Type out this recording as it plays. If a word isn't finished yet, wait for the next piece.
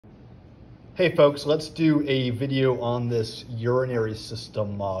Hey folks, let's do a video on this urinary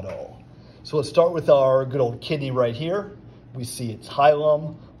system model. So let's start with our good old kidney right here. We see its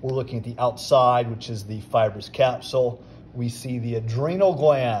hilum. We're looking at the outside, which is the fibrous capsule. We see the adrenal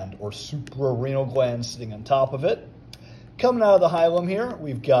gland or suprarenal gland sitting on top of it. Coming out of the hilum here,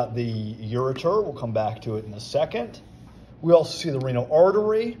 we've got the ureter. We'll come back to it in a second. We also see the renal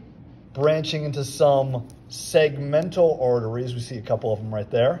artery branching into some segmental arteries. We see a couple of them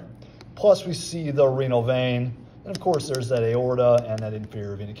right there. Plus we see the renal vein, and of course there's that aorta and that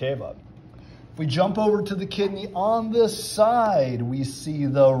inferior vena cava. If we jump over to the kidney on this side, we see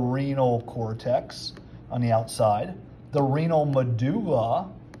the renal cortex on the outside, the renal medulla,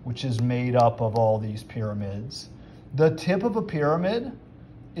 which is made up of all these pyramids. The tip of a pyramid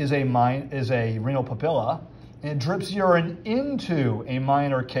is a renal papilla, and it drips urine into a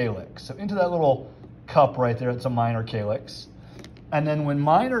minor calyx. So into that little cup right there, it's a minor calyx. And then when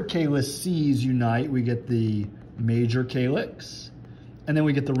minor calyces unite, we get the major calyx. And then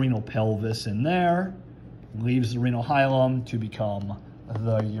we get the renal pelvis in there, leaves the renal hilum to become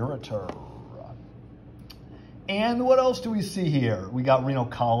the ureter. And what else do we see here? We got renal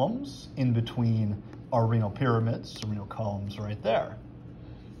columns in between our renal pyramids, so renal columns right there.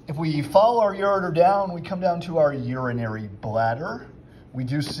 If we follow our ureter down, we come down to our urinary bladder. We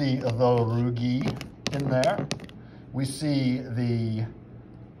do see the rugae in there. We see the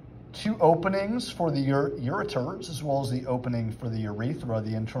two openings for the ureters, as well as the opening for the urethra,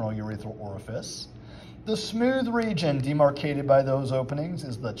 the internal urethral orifice. The smooth region demarcated by those openings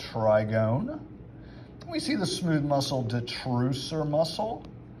is the trigone. We see the smooth muscle detrusor muscle,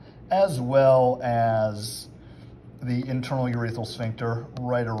 as well as the internal urethral sphincter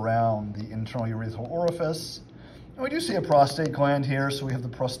right around the internal urethral orifice. And we do see a prostate gland here, so we have the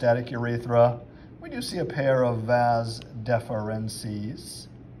prostatic urethra. We do see a pair of vas deferences.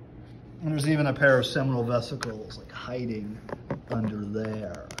 And there's even a pair of seminal vesicles like hiding under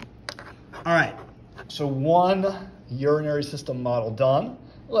there. All right, so one urinary system model done.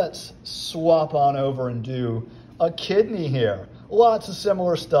 Let's swap on over and do a kidney here. Lots of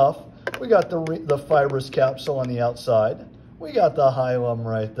similar stuff. We got the fibrous capsule on the outside. We got the hilum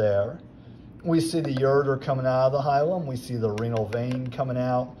right there. We see the ureter coming out of the hilum. We see the renal vein coming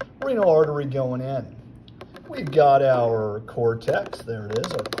out, renal artery going in. We've got our cortex. There it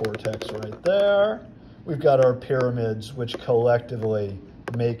is, our cortex right there. We've got our pyramids, which collectively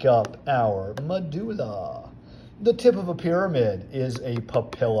make up our medulla. The tip of a pyramid is a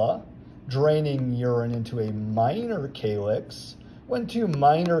papilla, draining urine into a minor calyx. When two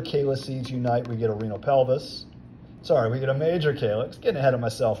minor calyces unite, we get a renal pelvis. Sorry, we get a major calyx. Getting ahead of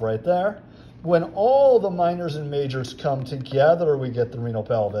myself right there. When all the minors and majors come together, we get the renal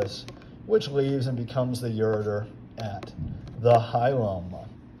pelvis, which leaves and becomes the ureter at the hilum.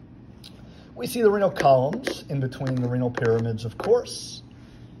 We see the renal columns in between the renal pyramids, of course.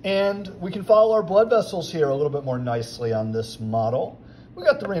 And we can follow our blood vessels here a little bit more nicely on this model. We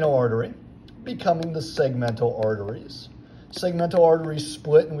got the renal artery becoming the segmental arteries. Segmental arteries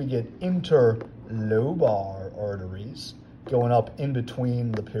split and we get interlobar arteries going up in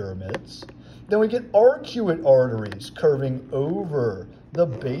between the pyramids. Then we get arcuate arteries curving over the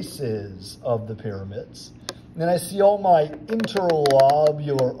bases of the pyramids. And then I see all my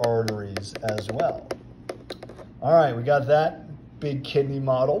interlobular arteries as well. All right, we got that big kidney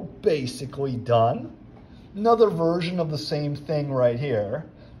model basically done. Another version of the same thing right here,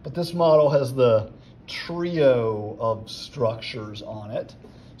 but this model has the trio of structures on it.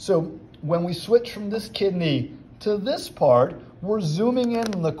 So when we switch from this kidney to this part, we're zooming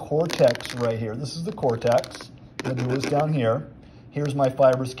in on the cortex right here. This is the cortex. The medulla is down here. Here's my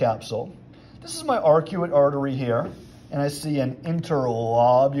fibrous capsule. This is my arcuate artery here, and I see an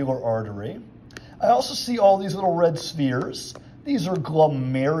interlobular artery. I also see all these little red spheres. These are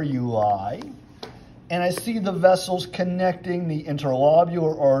glomeruli, and I see the vessels connecting the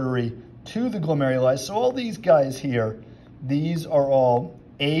interlobular artery to the glomeruli. So all these guys here, these are all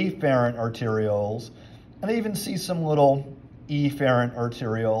afferent arterioles, and I even see some little efferent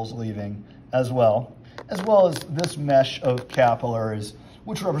arterioles leaving as well as this mesh of capillaries,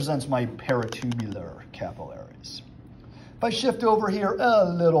 which represents my peritubular capillaries. If I shift over here a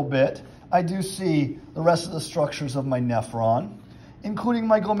little bit, I do see the rest of the structures of my nephron, including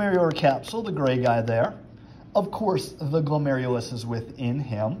my glomerular capsule, the gray guy there. Of course, the glomerulus is within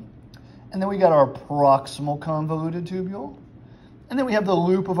him. And then we got our proximal convoluted tubule. And then we have the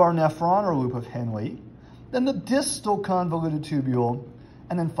loop of our nephron, or loop of Henle. Then the distal convoluted tubule.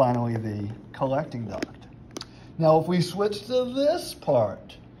 And then finally the collecting duct. Now, if we switch to this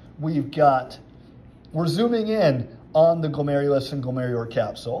part, we're zooming in on the glomerulus and glomerular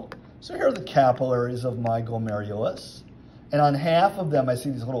capsule. So here are the capillaries of my glomerulus. And on half of them, I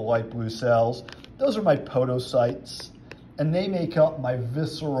see these little light blue cells. Those are my podocytes, and they make up my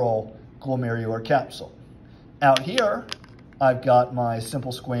visceral glomerular capsule. Out here, I've got my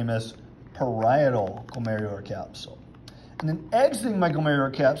simple squamous parietal glomerular capsule. And then exiting my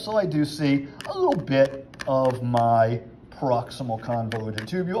glomerular capsule, I do see a little bit of my proximal convoluted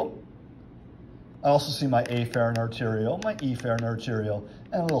tubule. I also see my afferent arteriole, my efferent arteriole,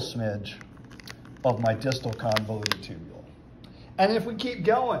 and a little smidge of my distal convoluted tubule. And if we keep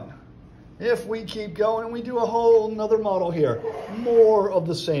going, and we do a whole nother model here, more of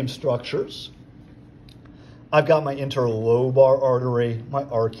the same structures. I've got my interlobar artery, my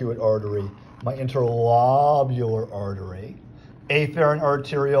arcuate artery, my interlobular artery, afferent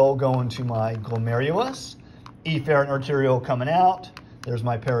arteriole going to my glomerulus, efferent arteriole coming out. There's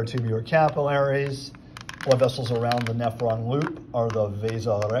my paratubular capillaries. Blood vessels around the nephron loop are the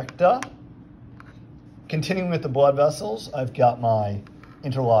vasa recta. Continuing with the blood vessels, I've got my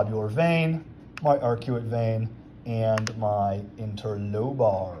interlobular vein, my arcuate vein, and my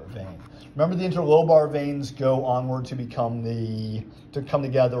interlobar vein. Remember, the interlobar veins go onward to come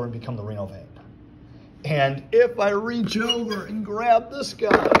together and become the renal vein. And if I reach over and grab this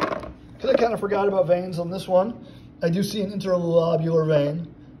guy, because I kind of forgot about veins on this one, I do see an interlobular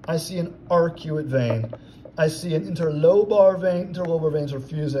vein. I see an arcuate vein. I see an interlobar vein. Interlobar veins are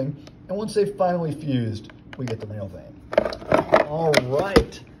fusing. And once they've finally fused, we get the renal vein. All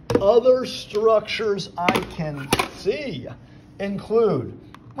right. Other structures I can see include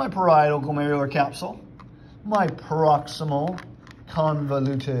my parietal glomerular capsule, my proximal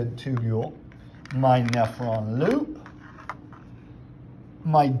convoluted tubule, my nephron loop,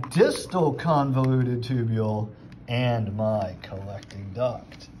 my distal convoluted tubule, and my collecting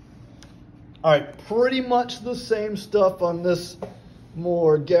duct. All right, pretty much the same stuff on this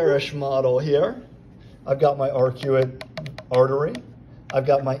more garish model here. I've got my arcuate artery. I've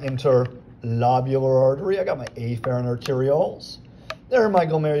got my interlobular artery. I got my afferent arterioles. There are my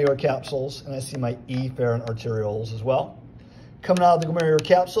glomerular capsules, and I see my efferent arterioles as well. Coming out of the glomerular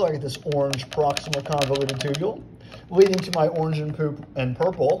capsule, I get this orange proximal convoluted tubule, leading to my orange and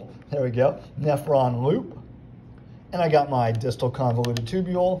purple, there we go, nephron loop. And I got my distal convoluted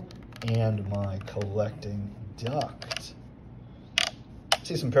tubule and my collecting duct.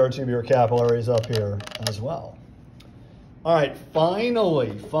 See some paratubular capillaries up here as well. All right,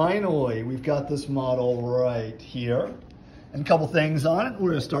 finally, we've got this model right here. And a couple things on it. We're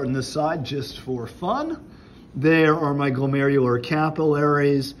going to start on this side just for fun. There are my glomerular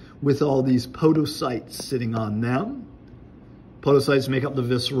capillaries with all these podocytes sitting on them. Podocytes make up the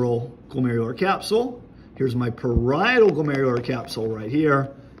visceral glomerular capsule. Here's my parietal glomerular capsule right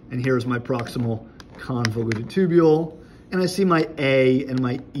here. And here's my proximal convoluted tubule. And I see my A and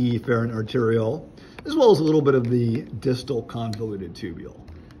my efferent arteriole, as well as a little bit of the distal convoluted tubule.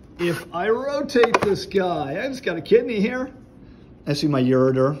 If I rotate this guy, I just got a kidney here. I see my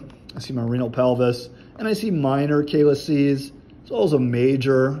ureter, I see my renal pelvis, and I see minor calyces, as well as a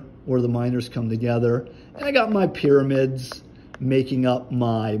major where the minors come together. And I got my pyramids making up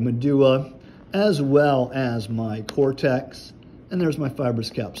my medulla, as well as my cortex. And there's my fibrous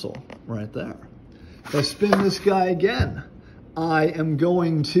capsule right there. If I spin this guy again, I am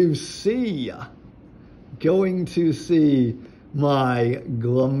going to see my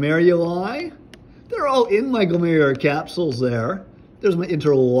glomeruli. They're all in my glomerular capsules there. There's my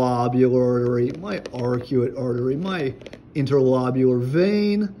interlobular artery, my arcuate artery, my interlobular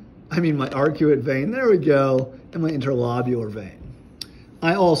vein. My arcuate vein, there we go, and my interlobular vein.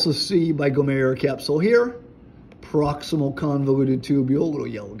 I also see my glomerular capsule here, proximal convoluted tubule, little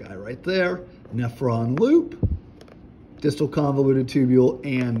yellow guy right there, nephron loop, distal convoluted tubule,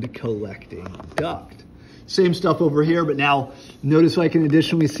 and collecting duct. Same stuff over here, but now notice I can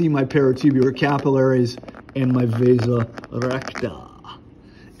additionally see my paratubular capillaries and my vasa recta.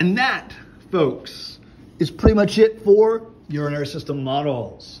 And that, folks, is pretty much it for urinary system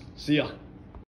models. See ya.